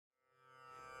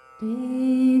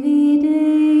Devi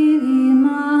Devi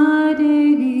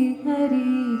Mahadevi Hari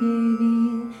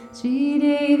Devi Sri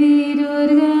Devi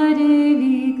Durga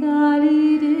Devi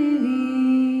Kali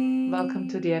Devi. Welcome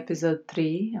to the episode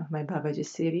 3 of my Babaji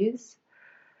series.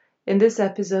 In this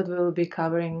episode, we will be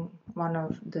covering one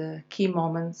of the key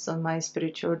moments on my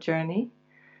spiritual journey,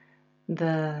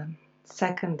 the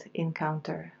second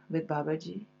encounter with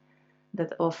Babaji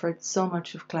that offered so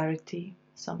much of clarity,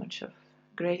 so much of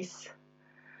grace.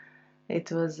 It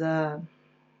was a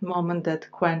moment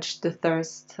that quenched the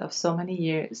thirst of so many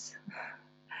years,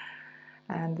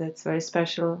 and it's a very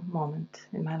special moment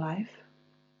in my life.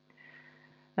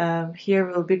 Here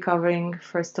we'll be covering,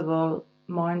 first of all,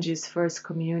 Mohanji's first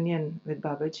communion with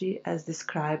Babaji as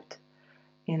described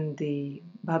in the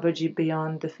Babaji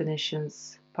Beyond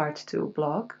Definitions Part 2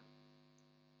 blog.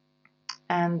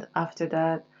 And after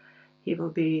that, he will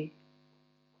be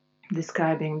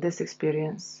describing this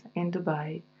experience in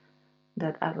Dubai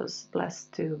that I was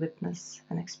blessed to witness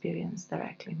and experience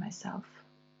directly myself.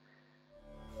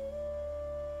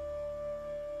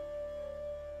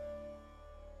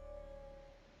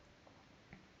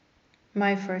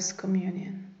 My first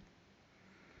communion.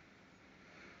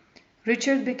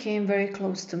 Richard became very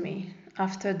close to me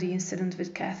after the incident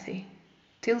with Kathy.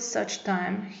 Till such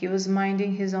time he was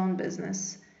minding his own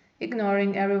business,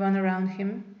 ignoring everyone around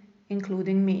him,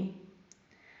 including me.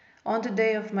 On the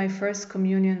day of my first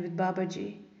communion with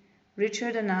Babaji,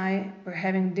 Richard and I were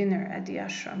having dinner at the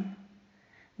ashram.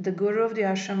 The guru of the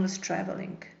ashram was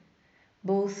traveling.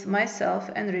 Both myself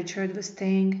and Richard were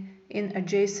staying in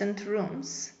adjacent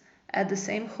rooms at the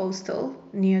same hostel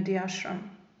near the ashram.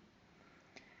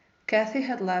 Kathy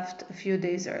had left a few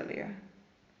days earlier.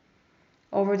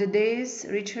 Over the days,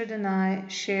 Richard and I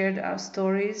shared our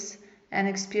stories and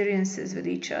experiences with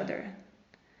each other.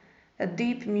 A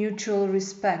deep mutual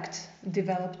respect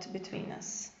developed between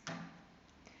us.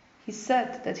 He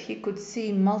said that he could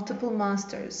see multiple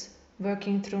masters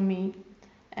working through me,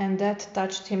 and that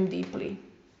touched him deeply.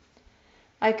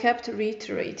 I kept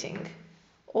reiterating,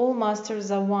 all masters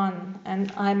are one,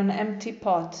 and I'm an empty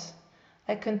pot.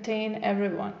 I contain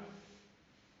everyone.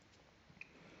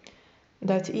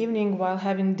 That evening, while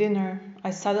having dinner,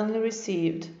 I suddenly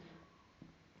received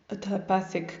a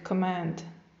telepathic command.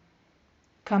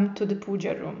 Come to the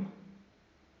puja room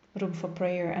for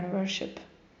prayer and worship.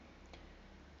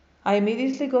 I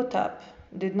immediately got up,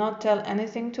 did not tell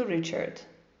anything to Richard,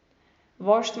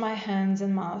 washed my hands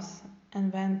and mouth,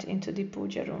 and went into the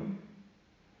puja room.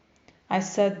 I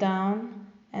sat down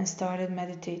and started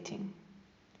meditating.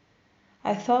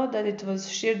 I thought that it was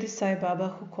Shirdi Sai Baba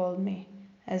who called me,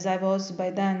 as I was by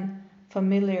then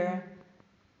familiar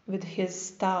with his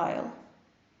style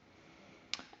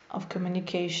of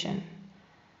communication.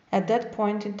 At that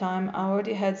point in time, I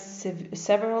already had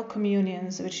several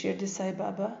communions with Shirdi Sai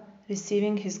Baba,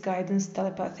 receiving his guidance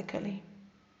telepathically.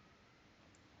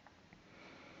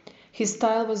 His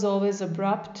style was always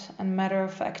abrupt and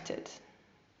matter-of-facted.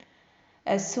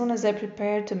 As soon as I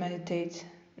prepared to meditate,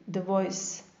 the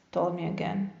voice told me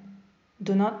again,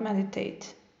 do not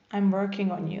meditate, I'm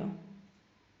working on you.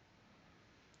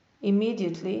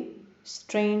 Immediately,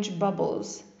 strange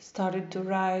bubbles started to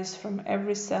rise from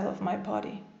every cell of my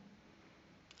body.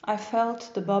 I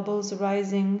felt the bubbles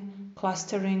rising,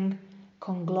 clustering,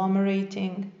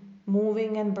 conglomerating,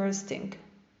 moving and bursting.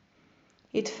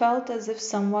 It felt as if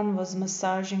someone was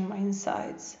massaging my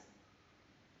insides.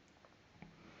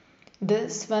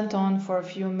 This went on for a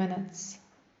few minutes.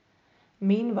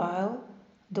 Meanwhile,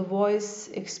 the voice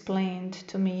explained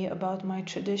to me about my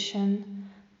tradition,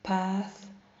 path,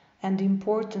 and the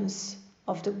importance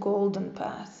of the golden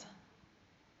path.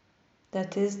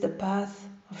 That is the path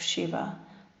of Shiva,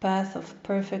 path of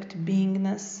perfect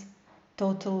beingness,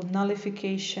 total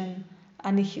nullification,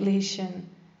 annihilation,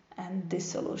 and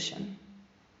dissolution.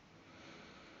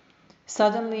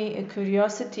 Suddenly, a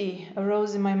curiosity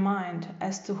arose in my mind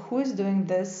as to who is doing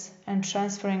this and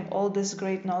transferring all this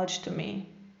great knowledge to me.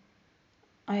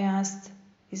 I asked,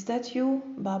 is that you,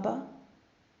 Baba?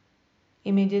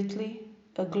 Immediately,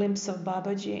 a glimpse of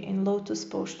Babaji in lotus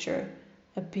posture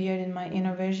appeared in my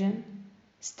inner vision,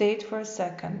 stayed for a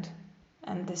second,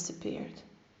 and disappeared.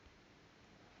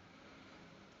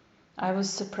 I was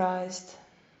surprised.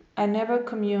 I never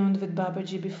communed with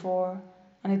Babaji before,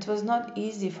 and it was not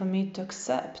easy for me to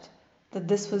accept that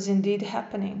this was indeed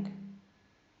happening.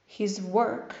 His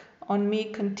work on me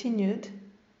continued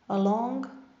along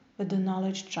with the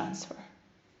knowledge transfer.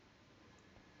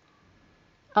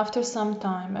 After some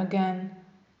time, again,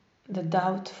 the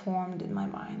doubt formed in my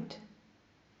mind.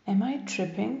 Am I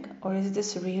tripping, or is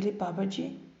this really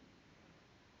Babaji?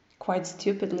 Quite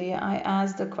stupidly, I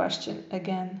asked the question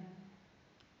again,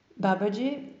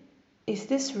 Babaji, is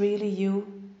this really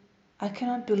you? I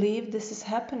cannot believe this is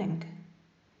happening.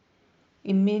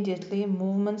 Immediately,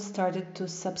 movement started to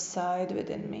subside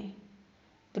within me.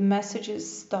 The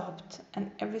messages stopped and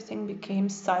everything became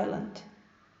silent.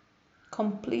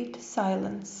 Complete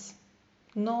silence.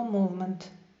 No movement.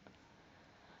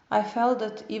 I felt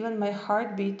that even my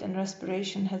heartbeat and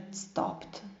respiration had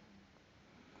stopped.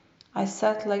 I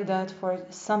sat like that for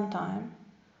some time,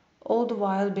 all the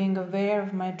while being aware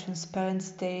of my transparent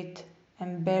state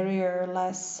and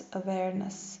barrier-less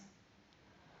awareness.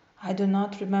 I do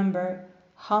not remember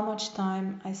how much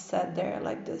time I sat there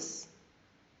like this.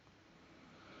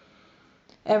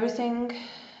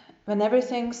 When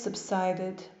everything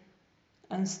subsided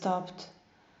and stopped,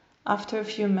 after a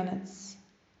few minutes,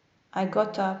 I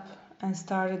got up and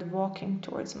started walking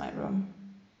towards my room.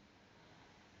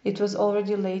 It was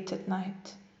already late at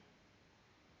night.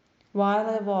 While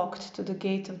I walked to the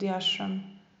gate of the ashram,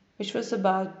 which was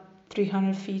about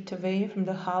 300 feet away from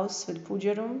the house with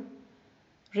puja room,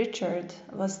 Richard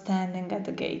was standing at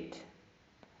the gate.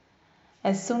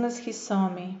 As soon as he saw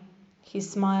me, he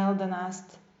smiled and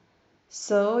asked,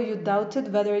 "So you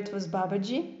doubted whether it was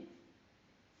Babaji?"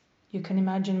 You can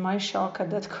imagine my shock at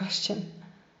that question.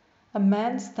 A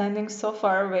man standing so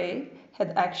far away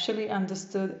had actually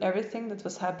understood everything that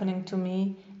was happening to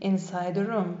me inside the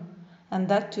room, and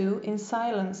that too in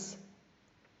silence.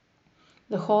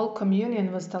 The whole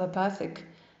communion was telepathic,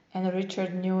 and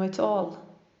Richard knew it all.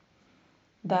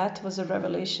 That was a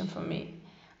revelation for me.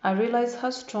 I realized how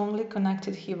strongly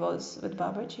connected he was with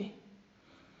Babaji.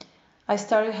 I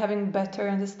started having better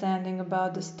understanding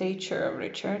about the stature of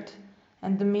Richard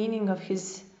and the meaning of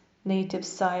his native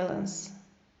silence.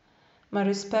 My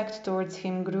respect towards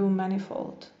him grew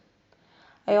manifold.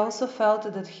 I also felt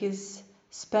that his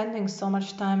spending so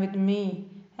much time with me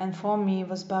and for me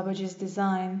was Babaji's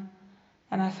design,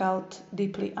 and I felt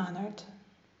deeply honored.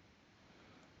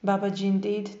 Babaji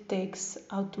indeed takes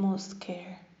utmost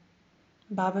care.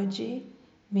 Babaji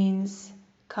means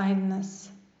kindness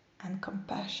and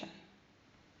compassion.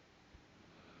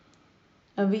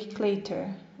 A week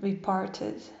later, we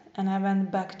parted and I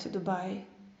went back to Dubai.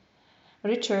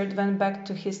 Richard went back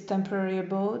to his temporary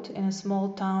abode in a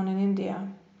small town in India,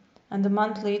 and a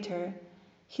month later,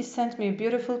 he sent me a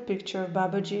beautiful picture of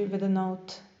Babaji with a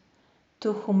note.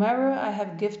 To whomever I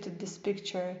have gifted this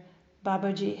picture,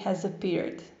 Babaji has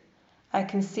appeared. I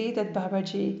can see that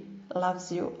Babaji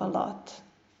loves you a lot.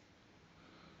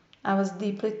 I was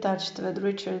deeply touched with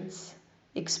Richard's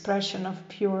expression of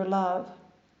pure love.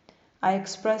 I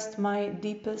expressed my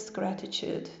deepest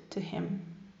gratitude to him.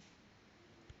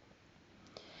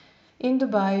 In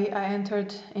Dubai, I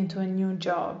entered into a new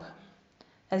job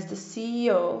as the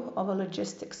CEO of a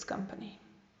logistics company.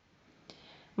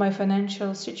 My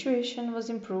financial situation was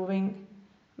improving,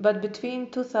 but between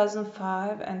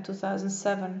 2005 and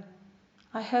 2007,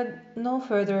 I had no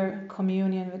further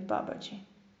communion with Babaji.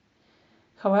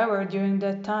 However, during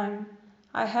that time,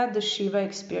 I had the Shiva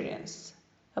experience,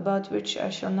 about which I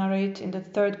shall narrate in the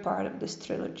third part of this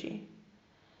trilogy.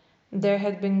 There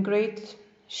had been great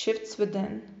shifts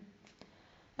within,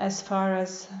 as far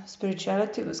as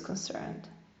spirituality was concerned.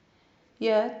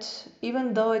 Yet,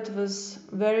 even though it was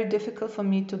very difficult for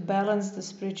me to balance the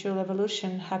spiritual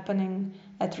evolution happening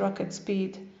at rocket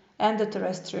speed and the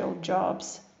terrestrial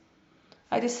jobs,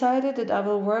 I decided that I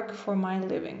will work for my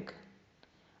living.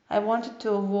 I wanted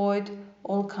to avoid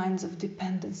all kinds of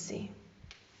dependency.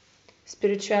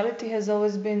 Spirituality has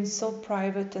always been so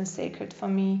private and sacred for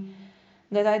me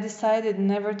that I decided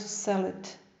never to sell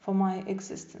it for my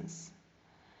existence.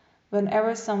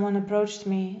 Whenever someone approached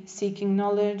me seeking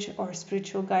knowledge or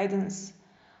spiritual guidance,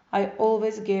 I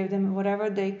always gave them whatever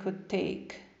they could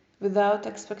take, without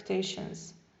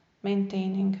expectations,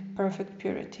 maintaining perfect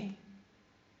purity.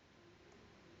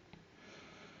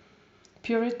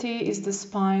 Purity is the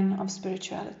spine of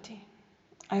spirituality.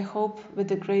 I hope, with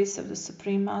the grace of the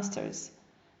Supreme Masters,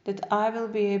 that I will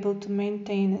be able to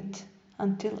maintain it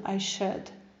until I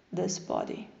shed this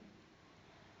body.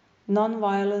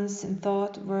 Non-violence in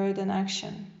thought, word, and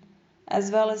action,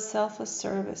 as well as selfless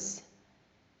service,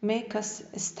 make us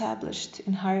established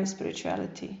in higher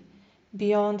spirituality,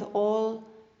 beyond all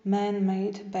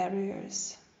man-made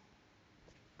barriers.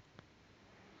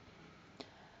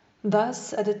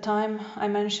 Thus, at the time I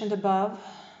mentioned above,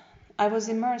 I was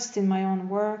immersed in my own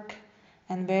work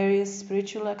and various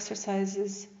spiritual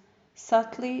exercises,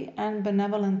 subtly and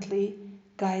benevolently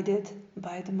guided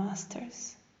by the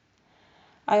Masters.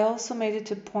 I also made it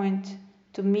a point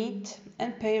to meet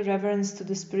and pay reverence to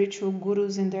the spiritual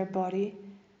gurus in their body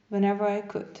whenever I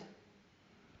could.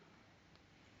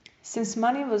 Since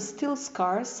money was still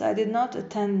scarce, I did not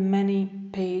attend many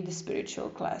paid spiritual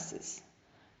classes.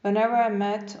 Whenever I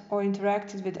met or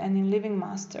interacted with any living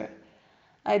master,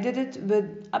 I did it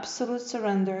with absolute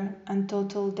surrender and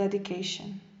total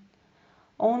dedication.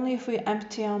 Only if we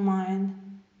empty our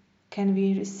mind can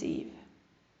we receive.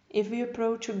 If we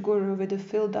approach a guru with a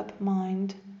filled up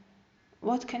mind,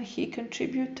 what can he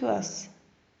contribute to us?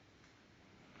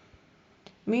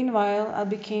 Meanwhile, I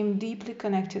became deeply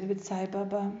connected with Sai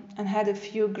Baba and had a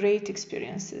few great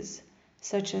experiences,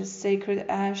 such as sacred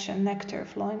ash and nectar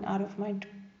flowing out of my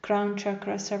crown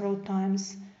chakra several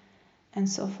times, and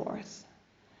so forth.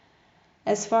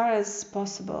 As far as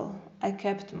possible, I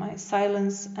kept my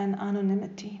silence and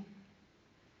anonymity.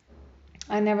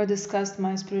 I never discussed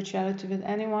my spirituality with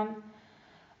anyone.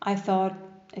 I thought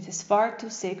it is far too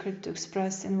sacred to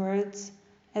express in words,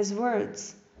 as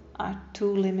words are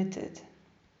too limited.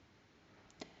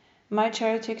 My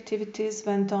charity activities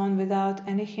went on without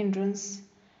any hindrance,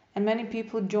 and many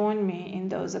people joined me in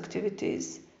those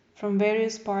activities from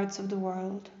various parts of the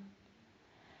world.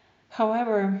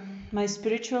 However, my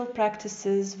spiritual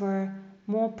practices were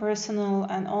more personal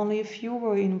and only a few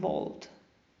were involved.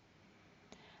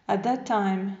 At that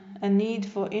time, a need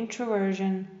for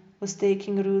introversion was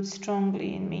taking root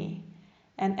strongly in me,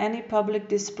 and any public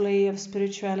display of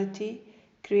spirituality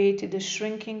created a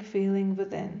shrinking feeling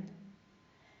within.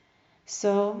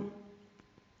 So,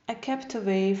 I kept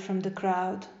away from the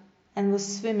crowd and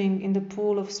was swimming in the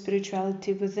pool of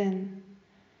spirituality within.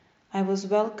 I was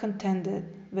well contented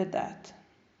with that.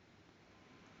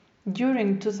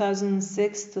 During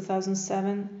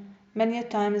 2006-2007, many a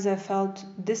times I felt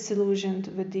disillusioned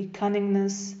with the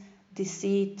cunningness,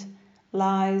 deceit,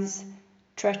 lies,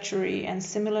 treachery, and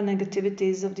similar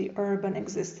negativities of the urban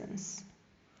existence.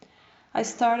 I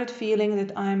started feeling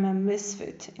that I am a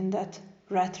misfit in that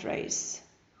rat race.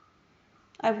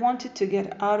 I wanted to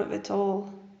get out of it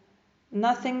all.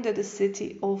 Nothing that the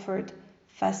city offered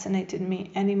fascinated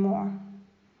me anymore.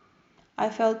 I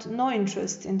felt no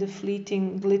interest in the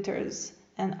fleeting glitters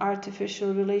and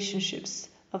artificial relationships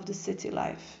of the city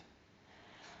life.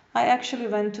 I actually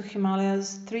went to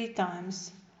Himalayas 3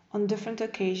 times on different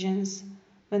occasions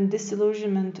when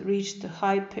disillusionment reached a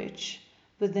high pitch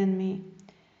within me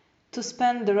to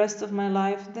spend the rest of my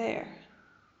life there.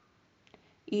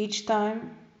 Each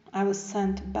time I was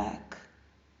sent back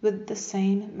with the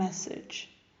same message.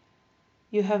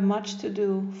 You have much to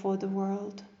do for the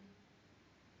world.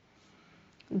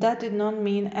 That did not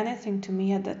mean anything to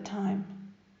me at that time,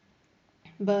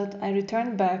 but I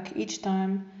returned back each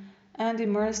time and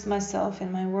immersed myself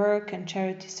in my work and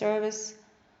charity service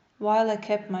while I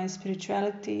kept my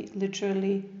spirituality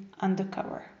literally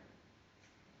undercover.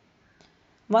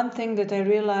 One thing that I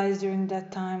realized during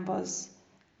that time was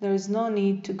there is no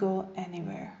need to go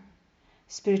anywhere.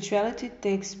 Spirituality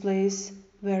takes place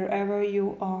wherever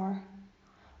you are.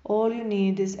 All you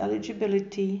need is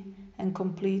eligibility and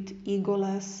complete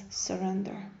egoless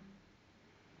surrender.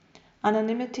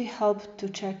 Anonymity helped to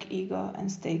check ego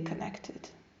and stay connected.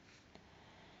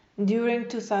 During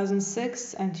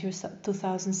 2006 and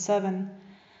 2007,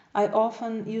 I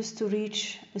often used to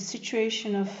reach a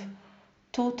situation of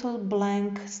total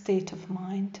blank state of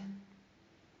mind.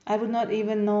 I would not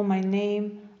even know my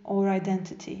name or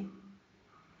identity.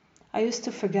 I used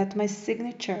to forget my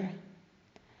signature.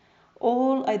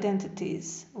 All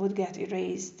identities would get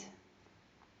erased.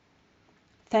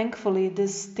 Thankfully,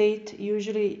 this state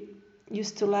usually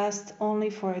used to last only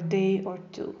for a day or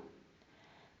 2.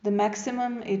 The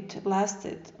maximum it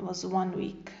lasted was 1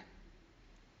 week.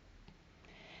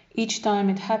 Each time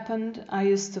it happened, I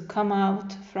used to come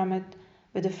out from it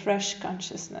with a fresh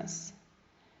consciousness.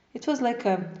 It was like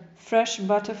a fresh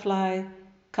butterfly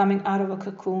coming out of a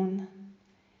cocoon.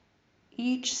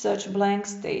 Each such blank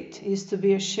state used to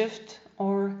be a shift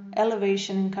or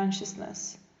elevation in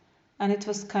consciousness, and it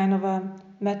was kind of a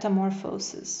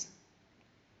metamorphosis.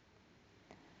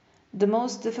 The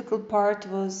most difficult part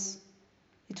was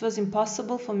it was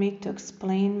impossible for me to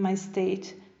explain my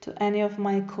state to any of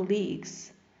my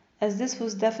colleagues, as this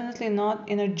was definitely not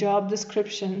in a job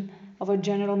description of a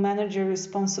general manager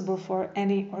responsible for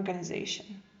any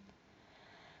organization.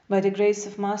 By the grace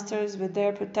of masters, with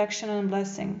their protection and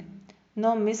blessing,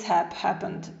 no mishap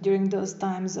happened during those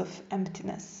times of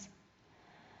emptiness.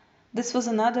 This was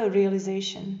another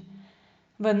realization.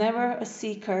 Whenever a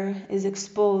seeker is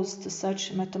exposed to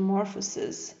such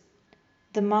metamorphoses,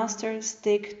 the masters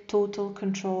take total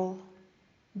control.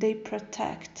 They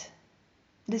protect.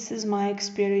 This is my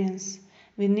experience.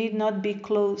 We need not be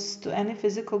close to any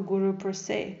physical guru per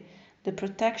se. The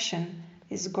protection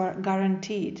is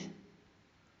guaranteed.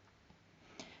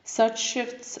 Such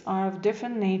shifts are of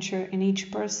different nature in each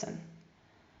person.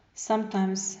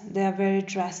 Sometimes they are very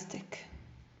drastic.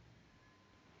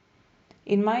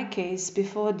 In my case,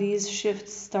 before these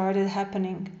shifts started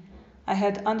happening, I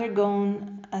had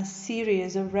undergone a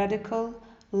series of radical,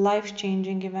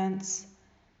 life-changing events,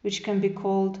 which can be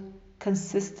called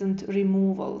consistent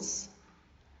removals.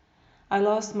 I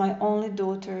lost my only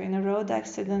daughter in a road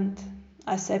accident.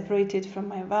 I separated from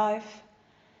my wife.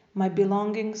 My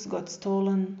belongings got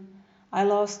stolen. I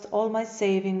lost all my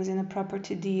savings in a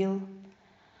property deal.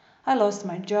 I lost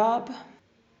my job.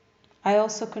 I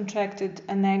also contracted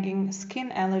a nagging skin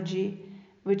allergy,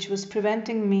 which was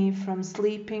preventing me from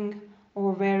sleeping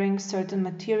or wearing certain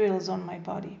materials on my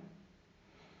body.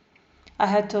 I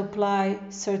had to apply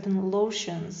certain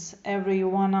lotions every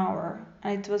 1 hour,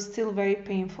 and it was still very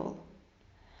painful.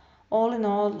 All in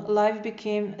all, life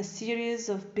became a series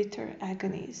of bitter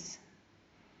agonies.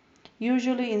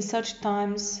 Usually in such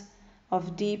times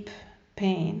of deep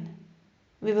pain,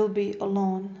 we will be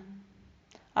alone.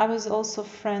 I was also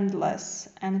friendless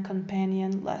and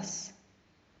companionless.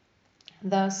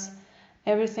 Thus,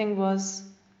 everything was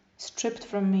stripped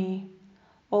from me,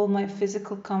 all my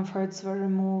physical comforts were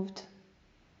removed.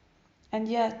 And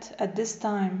yet, at this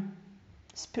time,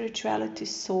 spirituality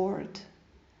soared.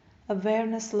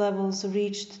 Awareness levels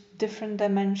reached different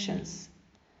dimensions.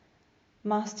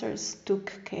 Masters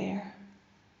took care.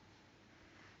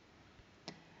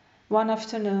 One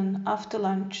afternoon, after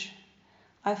lunch,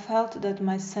 I felt that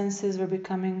my senses were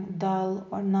becoming dull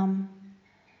or numb.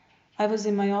 I was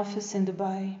in my office in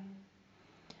Dubai.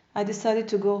 I decided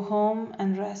to go home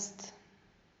and rest.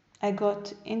 I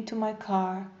got into my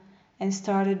car and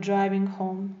started driving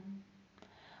home.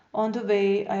 On the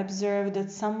way, I observed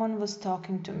that someone was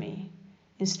talking to me,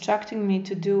 instructing me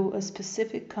to do a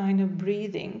specific kind of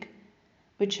breathing,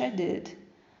 which I did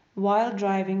while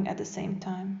driving at the same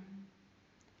time.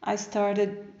 I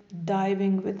started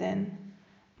diving within,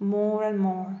 more and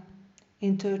more,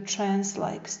 into a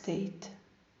trance-like state.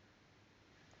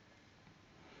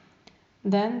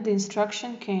 Then the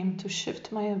instruction came to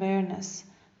shift my awareness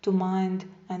to mind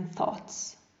and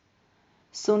thoughts.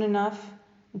 Soon enough,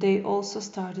 they also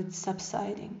started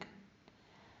subsiding.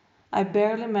 I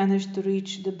barely managed to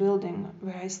reach the building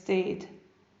where I stayed,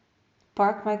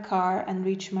 park my car and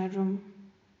reach my room.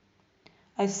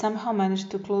 I somehow managed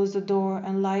to close the door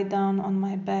and lie down on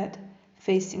my bed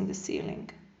facing the ceiling.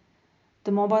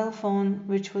 The mobile phone,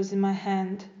 which was in my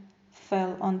hand,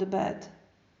 fell on the bed.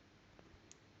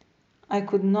 I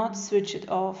could not switch it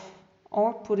off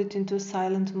or put it into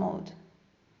silent mode.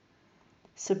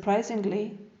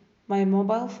 Surprisingly, my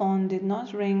mobile phone did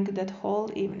not ring that whole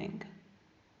evening.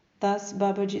 Thus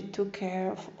Babaji took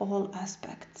care of all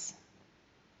aspects.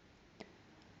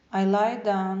 I lie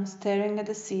down staring at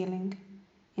the ceiling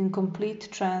in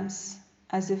complete trance,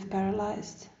 as if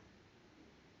paralyzed.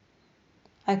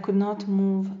 I could not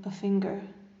move a finger,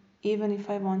 even if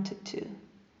I wanted to.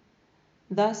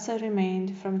 Thus I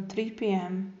remained from 3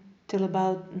 p.m. till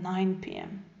about 9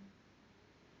 p.m.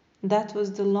 That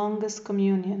was the longest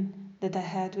communion that I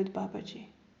had with Babaji.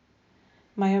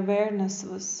 My awareness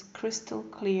was crystal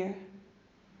clear.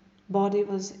 Body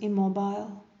was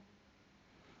immobile.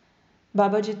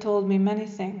 Babaji told me many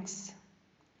things.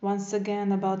 Once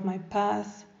again about my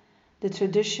path, the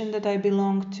tradition that I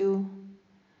belong to,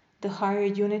 the higher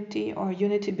unity or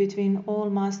unity between all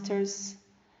masters,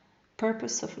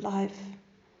 purpose of life,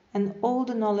 and all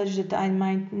the knowledge that I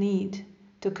might need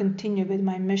to continue with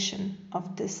my mission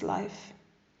of this life.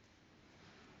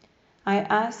 I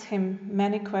asked him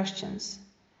many questions,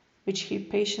 which he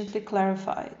patiently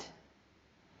clarified.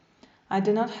 I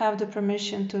do not have the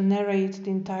permission to narrate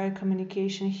the entire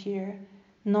communication here,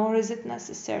 nor is it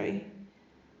necessary.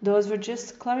 Those were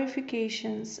just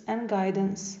clarifications and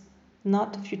guidance,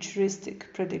 not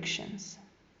futuristic predictions.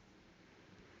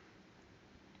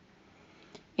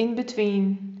 In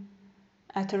between,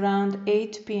 at around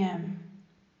 8 p.m.,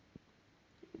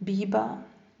 Biba,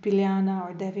 Bilyana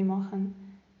or Devi Mohan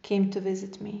came to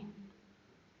visit me.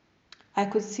 I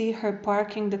could see her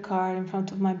parking the car in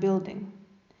front of my building.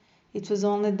 It was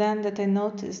only then that I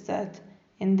noticed that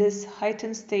in this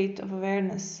heightened state of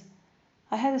awareness,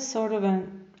 I had a sort of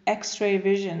an X-ray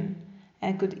vision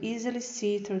and could easily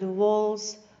see through the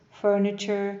walls,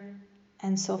 furniture,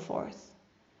 and so forth.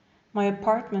 My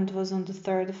apartment was on the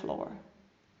 3rd floor.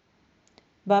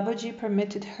 Babaji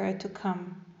permitted her to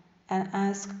come and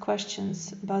ask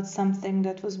questions about something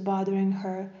that was bothering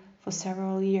her for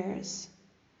several years.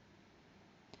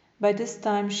 By this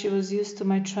time she was used to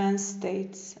my trance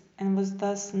states and was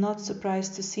thus not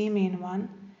surprised to see me in one,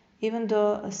 even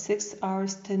though a 6-hour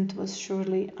stint was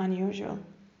surely unusual.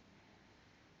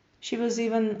 She was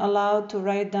even allowed to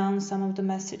write down some of the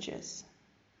messages.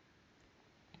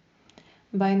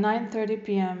 By 9:30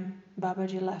 p.m.,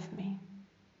 Babaji left me.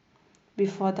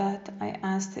 Before that, I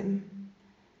asked him,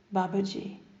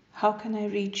 Babaji, how can I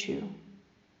reach you?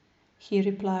 He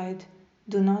replied,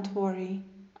 do not worry,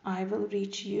 I will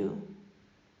reach you.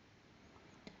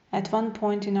 At one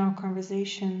point in our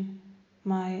conversation,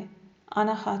 my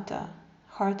Anahata,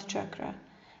 heart chakra,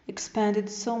 expanded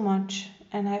so much,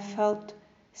 and I felt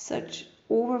such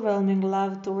overwhelming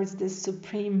love towards this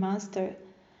Supreme Master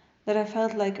that I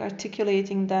felt like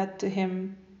articulating that to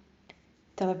him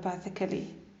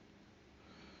telepathically.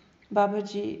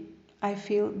 Babaji, I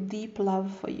feel deep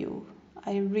love for you.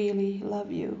 I really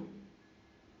love you.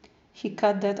 He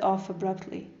cut that off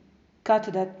abruptly.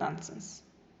 Cut that nonsense.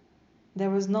 There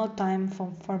was no time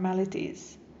for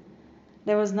formalities.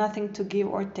 There was nothing to give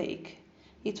or take.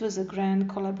 It was a grand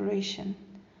collaboration.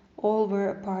 All were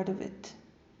a part of it.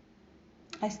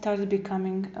 I started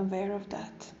becoming aware of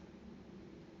that.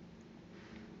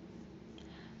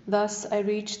 Thus, I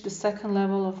reached the second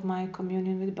level of my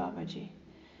communion with Babaji.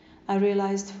 I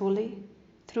realized fully,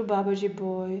 through Babaji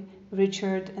Boy,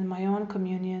 Richard, and my own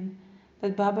communion,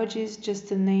 that Babaji is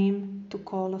just a name to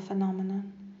call a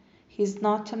phenomenon. He is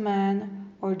not a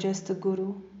man or just a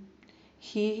guru.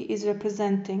 He is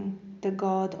representing the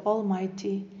God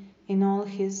Almighty in all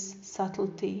his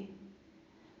subtlety.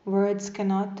 Words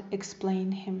cannot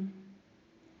explain him.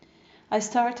 I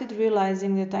started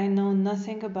realizing that I know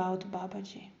nothing about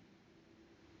Babaji.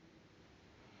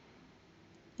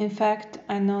 In fact,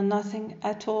 I know nothing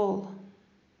at all.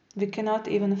 We cannot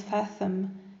even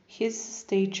fathom his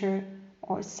stature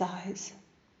or size.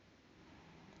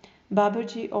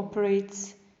 Babaji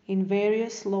operates in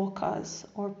various lokas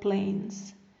or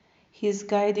planes. He is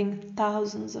guiding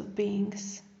thousands of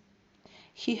beings.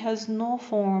 He has no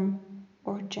form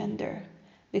or gender.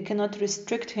 We cannot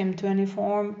restrict him to any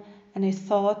form, any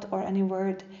thought, or any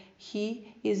word.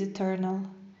 He is eternal.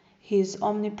 He is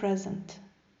omnipresent.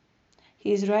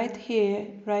 He is right here,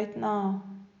 right now.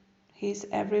 He is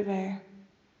everywhere.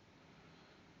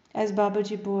 As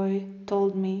Babaji Boy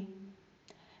told me,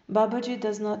 Babaji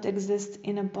does not exist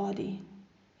in a body.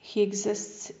 He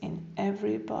exists in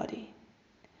every body.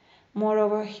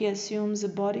 Moreover, he assumes a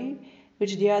body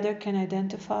which the other can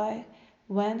identify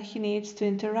when he needs to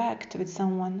interact with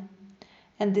someone,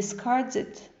 and discards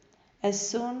it as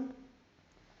soon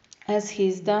as he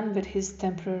is done with his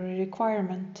temporary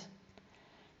requirement.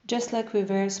 Just like we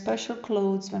wear special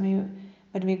clothes when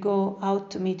we go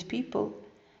out to meet people,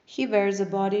 he wears a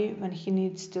body when he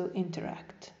needs to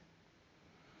interact.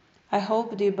 I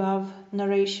hope the above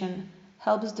narration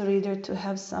helps the reader to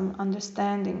have some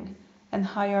understanding and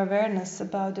higher awareness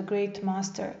about the great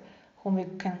master whom we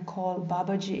can call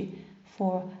Babaji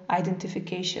for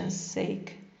identification's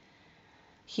sake.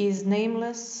 He is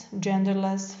nameless,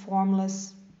 genderless,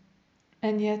 formless,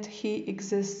 and yet he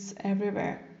exists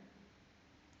everywhere.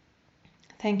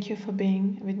 Thank you for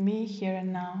being with me here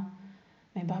and now.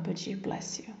 May Babaji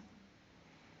bless you.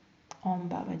 Om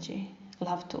Babaji.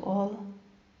 Love to all.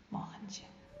 Mohanji.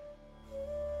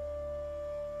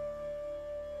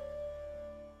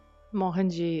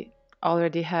 Mohanji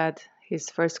already had his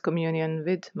first communion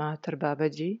with Mahatma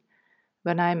Babaji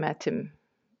when I met him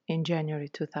in January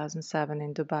 2007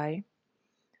 in Dubai.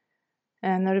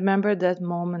 And I remember that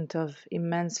moment of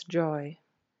immense joy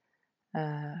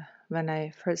when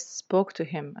I first spoke to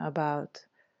him about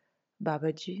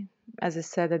Babaji. As I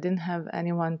said, I didn't have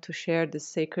anyone to share this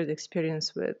sacred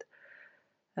experience with.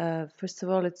 First of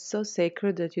all, it's so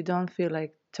sacred that you don't feel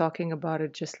like talking about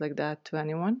it just like that to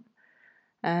anyone.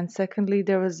 And secondly,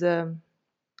 there was a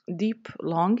deep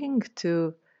longing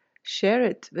to share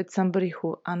it with somebody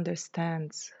who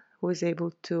understands, who is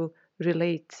able to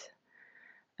relate.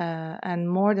 And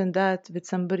more than that, with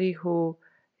somebody who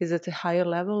is at a higher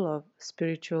level of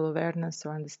spiritual awareness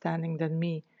or understanding than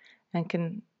me and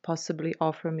can possibly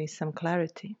offer me some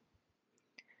clarity.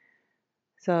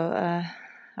 So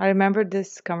I remember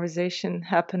this conversation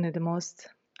happened in the most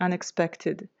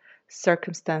unexpected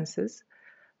circumstances.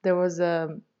 There was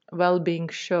a well-being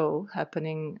show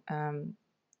happening in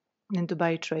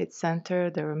Dubai Trade Center.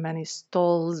 There were many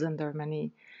stalls and there were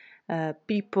many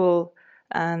people.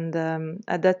 And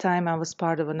at that time, I was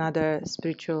part of another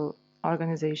spiritual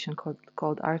organization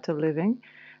called Art of Living,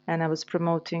 and I was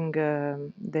promoting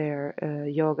their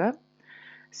yoga.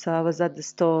 So I was at the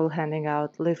stall handing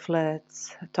out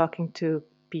leaflets, talking to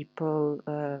people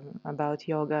about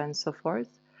yoga and so forth,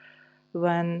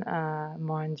 when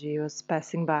Mohanji was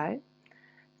passing by.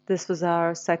 This was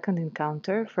our second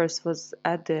encounter. First was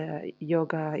at the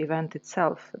yoga event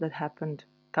itself that happened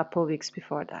a couple of weeks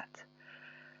before that.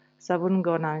 So I wouldn't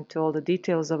go now into all the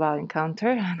details of our encounter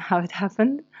and how it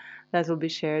happened. That will be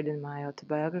shared in my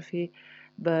autobiography.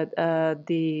 But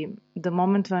the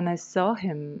moment when I saw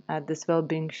him at this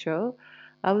well-being show,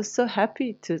 I was so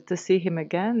happy to see him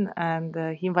again, and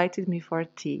he invited me for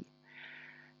tea.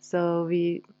 So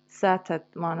we sat at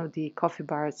one of the coffee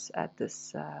bars at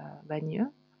this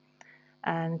venue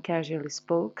and casually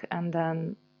spoke, and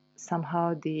then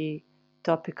somehow the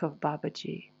topic of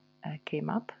Babaji came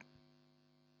up,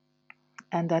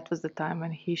 and that was the time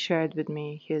when he shared with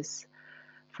me his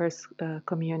first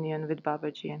communion with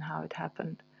Babaji and how it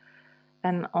happened.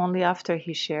 And only after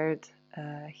he shared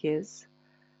his,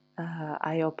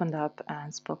 I opened up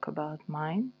and spoke about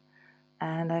mine,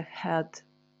 and I've had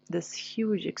this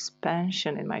huge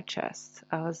expansion in my chest.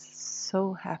 I was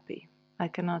so happy. I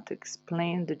cannot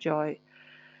explain the joy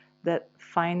that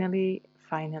finally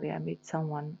I meet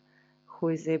someone who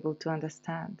is able to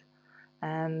understand.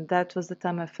 And that was the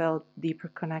time I felt deeper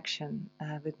connection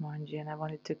with Mohanji, and I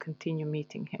wanted to continue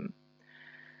meeting him.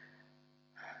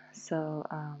 So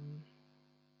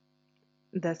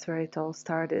that's where it all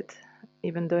started.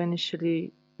 Even though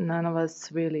initially none of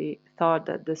us really thought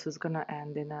that this was going to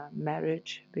end in a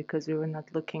marriage, because we were not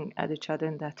looking at each other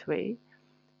in that way.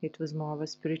 It was more of a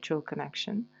spiritual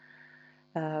connection.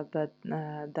 But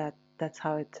that's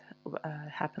how it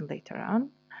happened later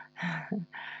on.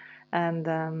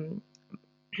 And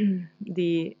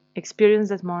the experience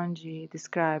that Mohanji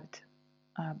described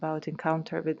about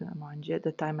encounter with Mohanji, at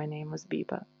the time my name was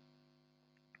Biba,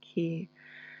 he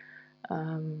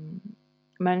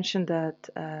mentioned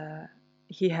that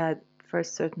he had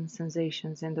first certain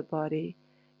sensations in the body.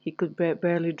 He could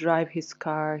barely drive his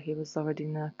car. He was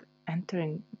already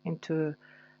entering into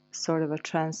sort of a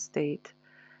trance state.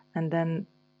 And then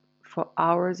for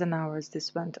hours and hours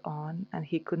this went on, and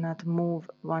he could not move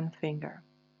one finger.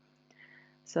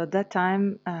 So at that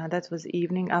time, that was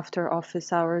evening after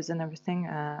office hours and everything.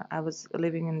 I was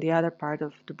living in the other part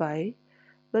of Dubai,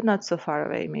 but not so far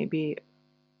away, maybe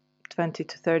 20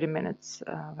 to 30 minutes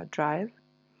of a drive.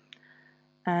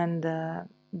 And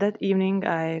that evening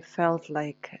I felt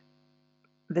like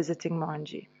visiting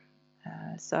Mohanji.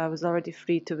 So I was already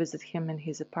free to visit him in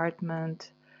his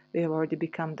apartment. We have already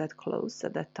become that close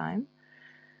at that time.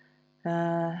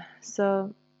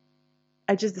 So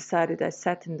I just decided, I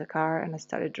sat in the car and I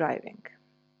started driving.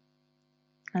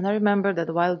 And I remember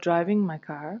that while driving my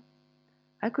car,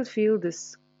 I could feel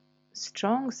this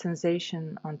strong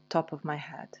sensation on top of my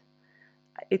head.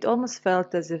 It almost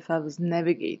felt as if I was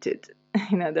navigated.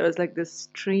 There was like this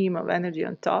stream of energy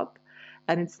on top,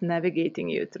 and it's navigating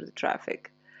you through the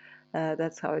traffic.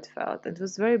 That's how it felt. It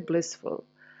was very blissful.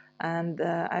 And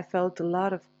I felt a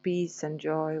lot of peace and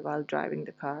joy while driving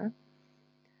the car.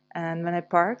 And when I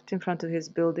parked in front of his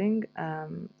building,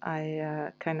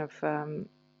 I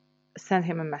sent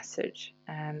him a message,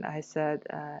 and I said,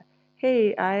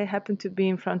 hey, I happen to be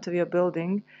in front of your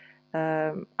building.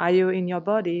 Are you in your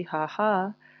body? Ha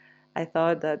ha. I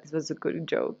thought that it was a good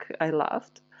joke. I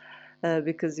laughed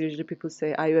because usually people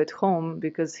say, are you at home?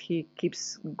 Because he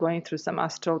keeps going through some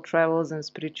astral travels and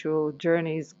spiritual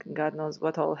journeys. God knows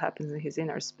what all happens in his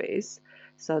inner space.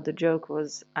 So the joke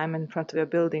was, I'm in front of your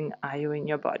building. Are you in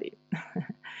your body?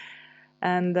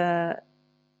 And the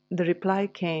reply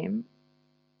came.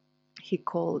 He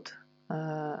called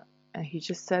and he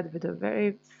just said with a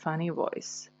very funny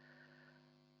voice,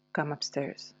 come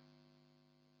upstairs.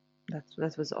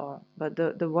 That was all. But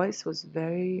the voice was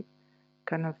very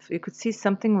kind of, you could see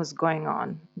something was going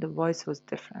on. The voice was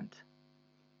different.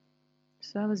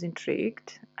 So I was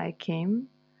intrigued. I came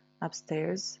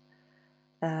upstairs.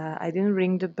 I didn't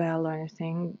ring the bell or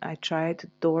anything. I tried, the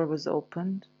door was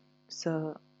opened.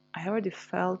 So I already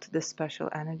felt the special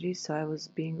energy, so I was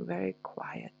being very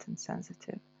quiet and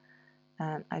sensitive.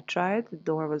 And I tried, the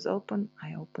door was open.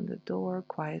 I opened the door,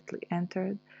 quietly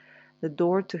entered. The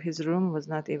door to his room was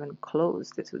not even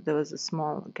closed. There was a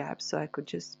small gap, so I could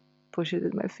just push it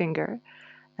with my finger.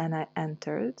 And I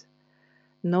entered.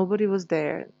 Nobody was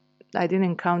there. I didn't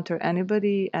encounter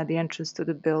anybody at the entrance to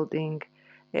the building.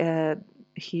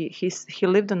 He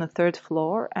lived on the third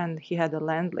floor, and he had a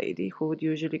landlady who would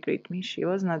usually greet me. She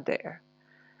was not there.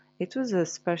 It was a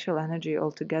special energy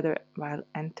altogether while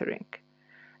entering.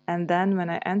 And then when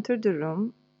I entered the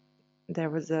room, there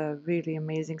was a really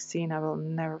amazing scene I will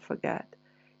never forget.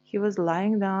 He was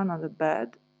lying down on the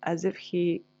bed as if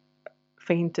he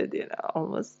fainted,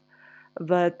 almost.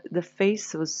 But the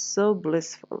face was so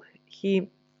blissful. He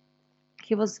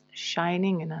was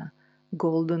shining in a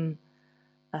golden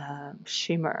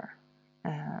shimmer.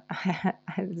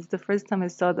 It's the first time I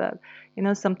saw that.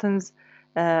 Sometimes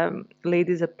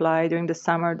ladies apply during the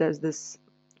summer. There's this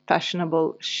fashionable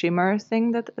shimmer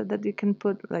thing that you can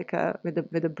put, like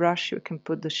with a brush, you can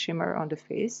put the shimmer on the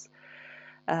face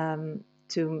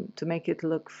to make it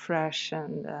look fresh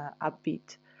and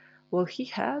upbeat. Well, he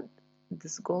had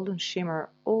this golden shimmer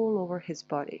all over his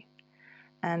body,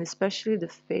 and especially the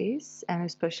face and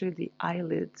especially the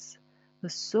eyelids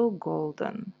was so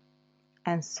golden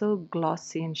and so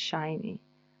glossy and shiny.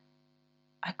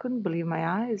 I couldn't believe my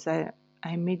eyes. I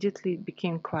immediately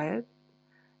became quiet,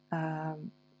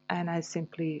 and I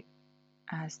simply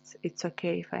asked, "It's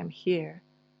okay if I'm here?"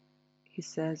 He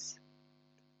says,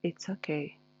 "It's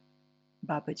okay,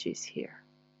 Babaji's here."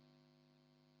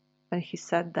 When he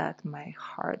said that, my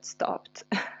heart stopped.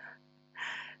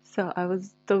 So I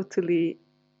was totally,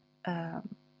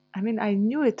 I mean, I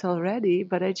knew it already,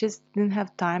 but I just didn't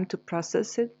have time to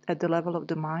process it at the level of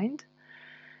the mind.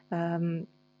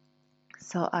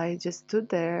 So I just stood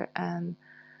there and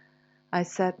I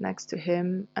sat next to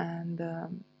him and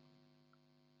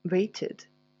waited,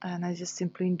 and I just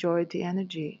simply enjoyed the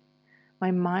energy.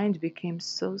 My mind became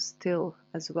so still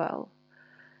as well,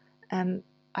 and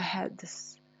I had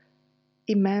this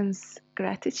immense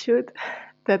gratitude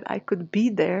that I could be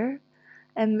there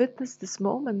and witness this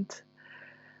moment.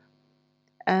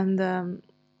 And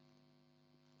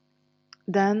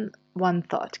then one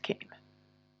thought came.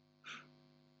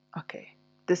 Okay,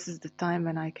 this is the time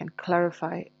when I can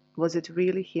clarify, was it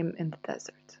really him in the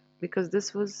desert? Because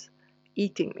this was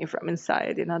eating me from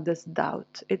inside, this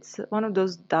doubt. It's one of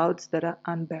those doubts that are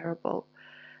unbearable,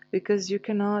 because you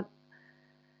cannot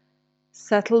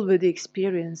settle with the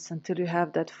experience until you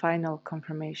have that final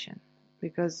confirmation.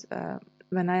 Because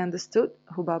when I understood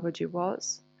who Babaji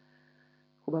was,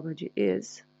 who Babaji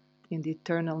is in the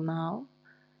eternal now,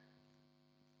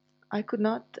 I could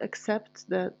not accept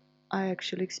that I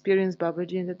actually experienced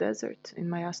Babaji in the desert, in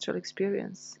my astral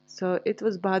experience. So it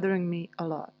was bothering me a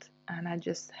lot, and I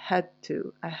just had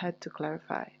to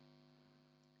clarify.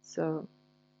 So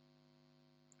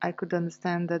I could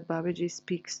understand that Babaji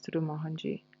speaks through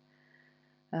Mohanji.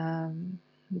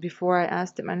 Before I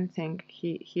asked him anything,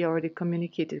 he already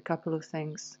communicated a couple of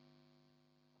things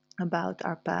about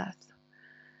our path.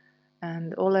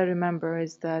 And all I remember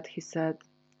is that he said,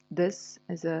 "This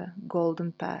is a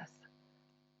golden path.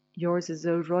 Yours is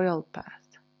a royal path."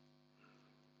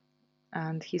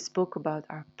 And he spoke about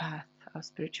our path, our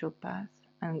spiritual path,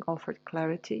 and offered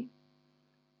clarity.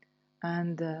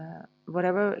 And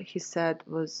whatever he said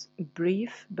was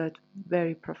brief but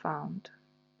very profound,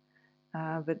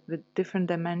 with different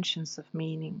dimensions of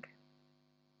meaning.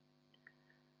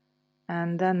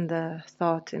 And then the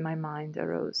thought in my mind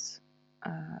arose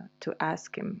to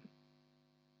ask him.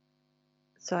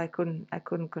 So I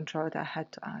couldn't control it. I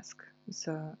had to ask.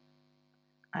 So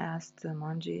I asked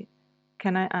Manji,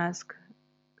 "Can I ask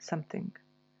something?"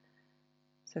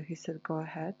 So he said, "Go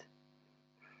ahead."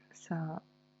 So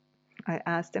I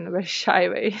asked in a very shy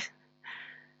way,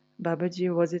 "Babaji,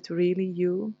 was it really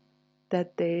you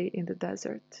that day in the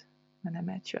desert when I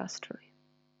met you astrally?"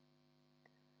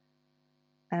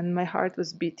 And my heart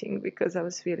was beating because I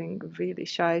was feeling really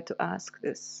shy to ask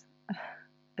this,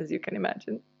 as you can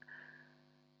imagine.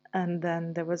 And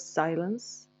then there was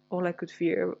silence. All I could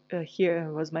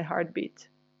hear was my heartbeat.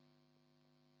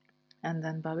 And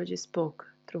then Babaji spoke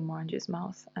through Manji's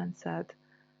mouth and said,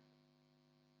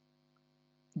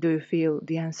 "Do you feel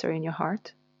the answer in your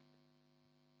heart?"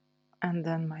 And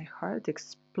then my heart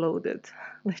exploded,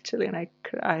 literally, and I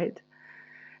cried.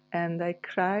 And I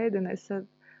cried and I said,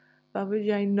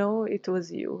 "Babaji, I know it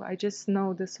was you. I just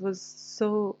know this was so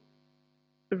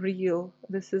real.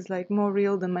 This is like more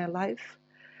real than my life.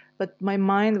 But my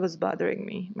mind was bothering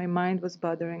me. My mind was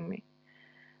bothering me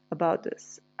about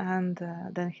this." And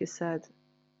then he said,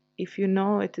 "If you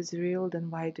know it is real, then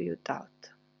why do you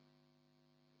doubt?"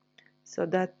 So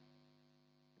that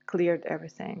cleared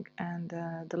everything. And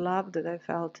the love that I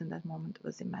felt in that moment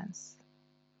was immense.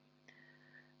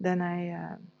 Then I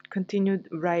continued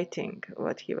writing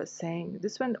what he was saying.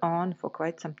 This went on for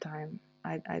quite some time.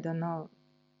 I don't know,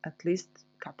 at least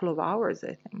a couple of hours,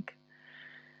 I think.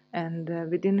 And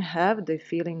we didn't have the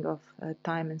feeling of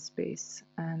time and space.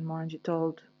 And Mohanji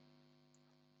told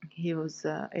he was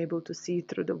able to see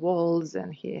through the walls,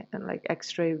 and he and like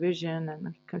X-ray vision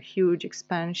and a huge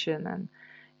expansion, and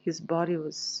his body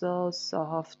was so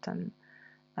soft, and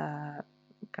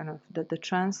kind of the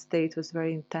trance state was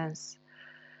very intense.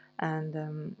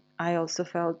 And I also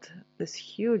felt this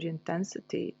huge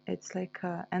intensity. It's like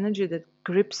energy that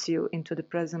grips you into the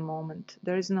present moment.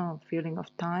 There is no feeling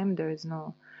of time. There is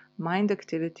no mind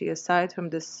activity aside from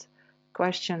this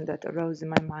question that arose in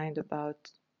my mind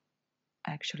about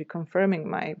actually confirming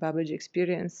my Babaji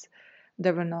experience.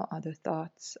 There were no other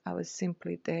thoughts. I was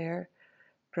simply there,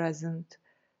 present,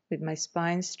 with my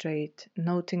spine straight,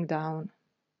 noting down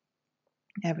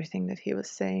everything that he was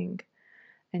saying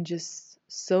and just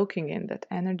soaking in that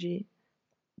energy,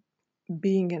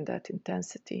 being in that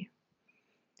intensity.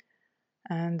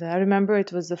 And I remember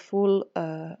it was a full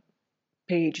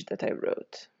page that I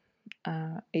wrote.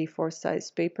 A4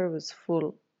 size paper was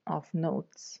full of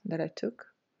notes that I took.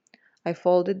 I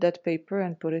folded that paper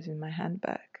and put it in my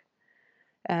handbag.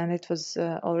 And it was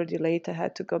already late. I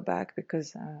had to go back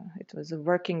because it was a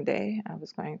working day. I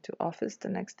was going to office the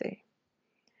next day.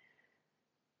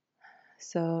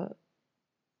 So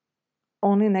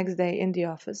only next day in the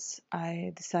office,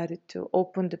 I decided to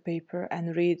open the paper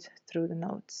and read through the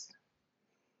notes.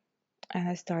 And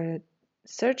I started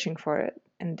searching for it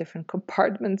in different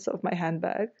compartments of my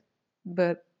handbag,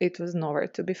 but it was nowhere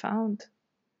to be found.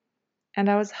 And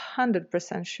I was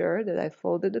 100% sure that I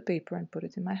folded the paper and put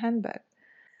it in my handbag.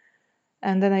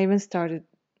 And then I even started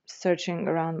searching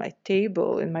around my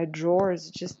table, in my drawers,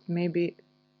 just maybe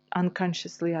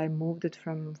unconsciously I moved it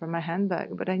from my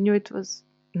handbag, but I knew it was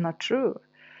not true.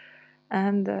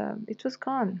 And it was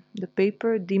gone. The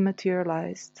paper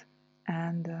dematerialized,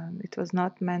 and it was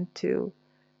not meant to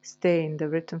stay in the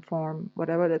written form,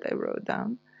 whatever that I wrote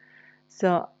down.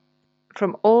 So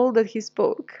from all that he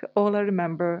spoke, all I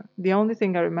remember, the only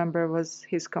thing I remember was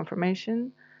his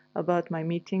confirmation about my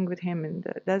meeting with him in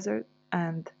the desert,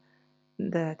 and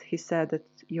that he said that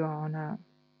you are on a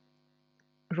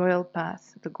royal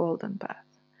path, the golden path.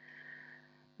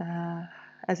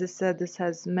 As I said, this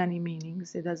has many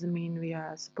meanings. It doesn't mean we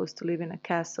are supposed to live in a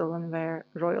castle and wear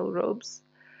royal robes.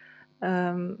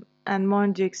 And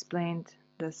Mohanji explained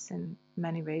this in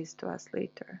many ways to us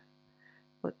later,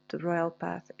 what the royal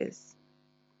path is.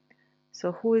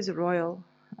 So who is royal?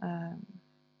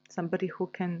 Somebody who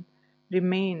can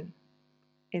remain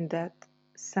in that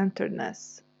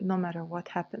centeredness no matter what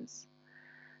happens.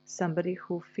 Somebody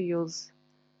who feels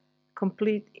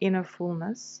complete inner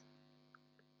fullness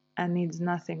and needs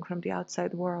nothing from the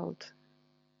outside world.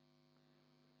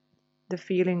 The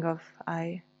feeling of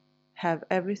I have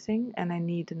everything and I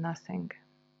need nothing,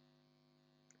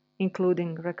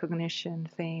 including recognition,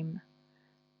 fame,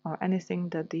 or anything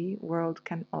that the world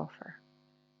can offer.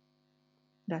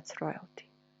 That's royalty.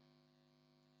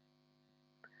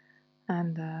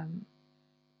 And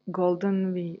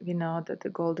golden, we know that the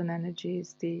golden energy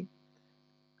is the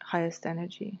highest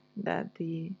energy, that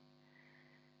the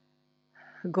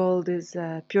gold is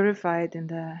purified in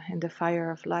the fire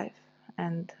of life,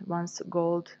 and once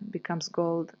gold becomes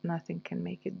gold, nothing can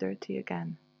make it dirty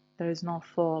again. There is no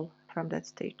fall from that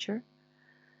stature,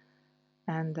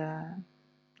 and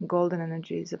golden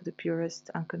energies of the purest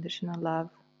unconditional love,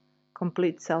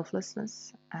 complete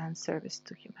selflessness, and service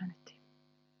to humanity.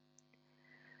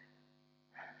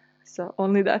 So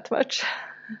only that much.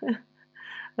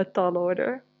 A tall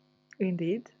order,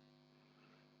 indeed.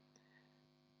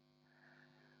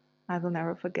 I will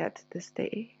never forget this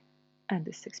day and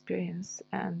this experience,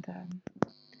 and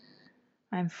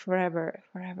I'm forever,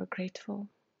 forever grateful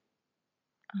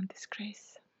on this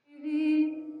grace.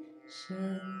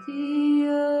 Shakti